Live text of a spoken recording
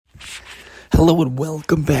Hello and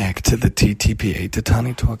welcome back to the TTPA, to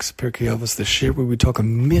Tani Talks Pirkei Avos, the share where we talk a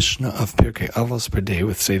Mishnah of Pirkei Avos per day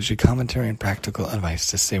with sage commentary and practical advice.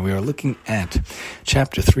 To say we are looking at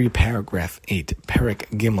Chapter 3, Paragraph 8, Perek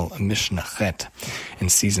Gimel, Mishnah Chet, in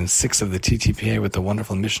Season 6 of the TTPA with the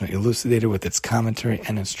wonderful Mishnah elucidated with its commentary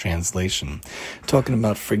and its translation. Talking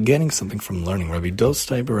about forgetting something from learning. Rabbi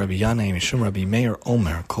Dostai, Rabbi Yanai, Mishum Rabbi Meir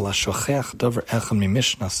Omer, Kol HaShocheach Dover Echad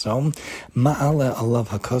MiMishnah So, Ma'ale Alav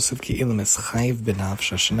HaKosev Ki'ilim Chayv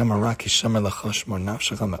b'nafsha shenamar kishamer lachashmor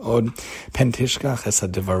nafshecha me'od pen tishkach es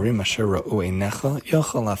hadivarim asher ra'u einecha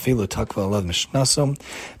yochal afilu takva alav mishnaso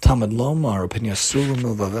tamad lomar pen yasuru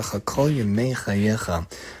milvavecha kol yemei chayecha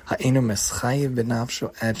ha'enu meschayev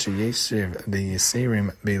b'nafsho ad sheyeshiv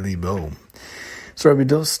b'yiserim b'libo. So Rabbi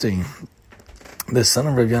Dosti, the son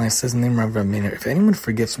of Rabbi Yanai, says in the name of Rabbi Meir, if anyone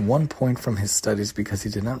forgets one point from his studies because he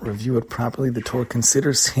did not review it properly, the Torah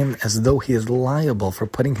considers him as though he is liable for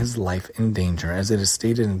putting his life in danger. As it is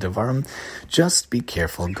stated in Devarim, just be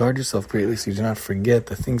careful, guard yourself greatly so you do not forget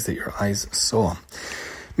the things that your eyes saw.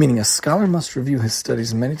 Meaning, a scholar must review his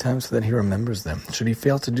studies many times so that he remembers them. Should he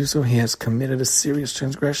fail to do so, he has committed a serious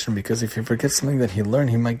transgression, because if he forgets something that he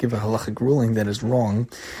learned, he might give a halachic ruling that is wrong,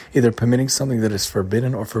 either permitting something that is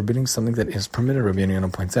forbidden or forbidding something that is permitted, Rabbi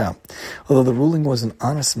Yanai points out. Although the ruling was an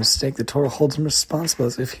honest mistake, the Torah holds him responsible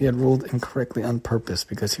as if he had ruled incorrectly on purpose,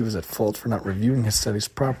 because he was at fault for not reviewing his studies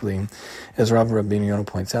properly, as Rabbi Yanai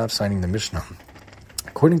points out, citing the Mishnah.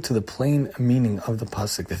 According to the plain meaning of the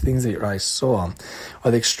pasuk, the things that your eyes saw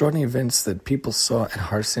are the extraordinary events that people saw at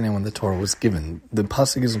Har Sinai when the Torah was given. The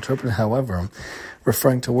pasuk is interpreted, however,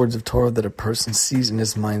 referring to words of Torah that a person sees in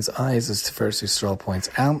his mind's eyes, as Tiferes Yisrael points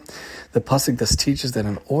out. The pasuk thus teaches that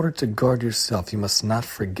in order to guard yourself, you must not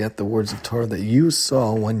forget the words of Torah that you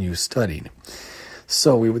saw when you studied.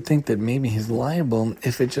 So we would think that maybe he's liable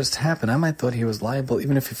if it just happened. I might thought he was liable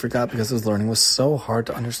even if he forgot, because his learning was so hard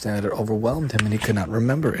to understand that it overwhelmed him and he could not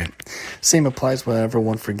remember it. Same applies whenever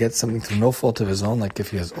one forgets something through no fault of his own, like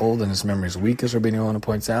if he is old and his memory is weak, as Rabbi Yanai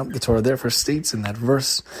points out. The Torah therefore states in that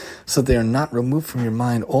verse, so they are not removed from your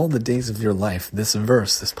mind all the days of your life. This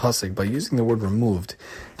verse, this pasuk, by using the word removed,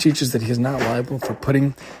 teaches that he is not liable for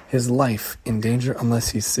putting his life in danger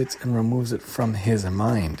unless he sits and removes it from his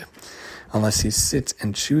mind. Unless he sits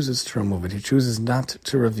and chooses to remove it. He chooses not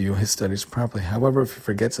to review his studies properly. However, if he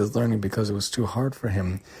forgets his learning because it was too hard for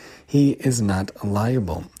him, he is not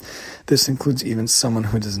liable. This includes even someone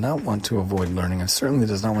who does not want to avoid learning and certainly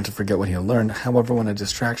does not want to forget what he learned. However, when a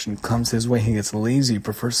distraction comes his way, he gets lazy,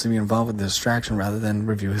 prefers to be involved with the distraction rather than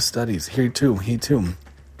review his studies. He too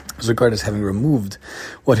is regarded as having removed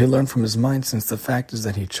what he learned from his mind, since the fact is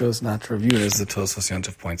that he chose not to review it, as the Tosfos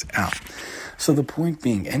Yontif points out. So the point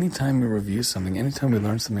being, anytime we review something, anytime we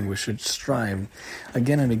learn something, we should strive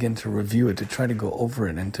again and again to review it, to try to go over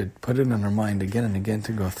it, and to put it in our mind again and again,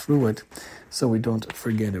 to go through it so we don't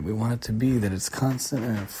forget it. We want it to be that it's constant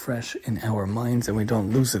and fresh in our minds and we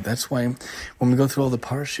don't lose it. That's why when we go through all the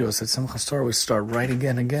parshios at Simchas Torah, we start right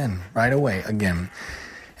away again.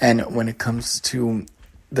 And when it comes to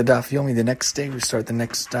the Daf Yomi, the next day we start the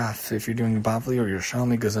next Daf. If you're doing Bavli or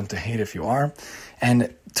Yerushalmi, goes on to Hate if you are.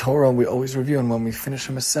 And Torah we always review, and when we finish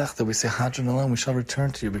a Masechta, we say Hadran Olam, we shall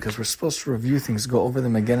return to you, because we're supposed to review things, go over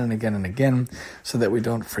them again and again and again, so that we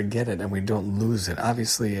don't forget it and we don't lose it.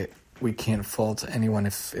 Obviously, we can't fault anyone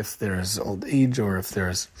if there is old age or if there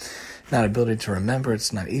is not ability to remember.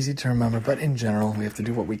 It's not easy to remember, but in general, we have to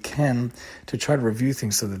do what we can to try to review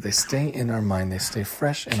things so that they stay in our mind, they stay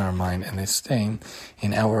fresh in our mind, and they stay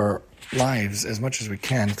in our lives as much as we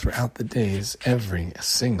can throughout the days, every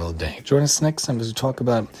single day. Join us next time as we talk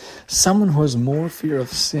about someone who has more fear of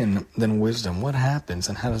sin than wisdom. What happens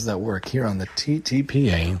and how does that work here on the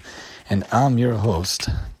TTPA? And I'm your host,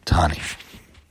 Tani.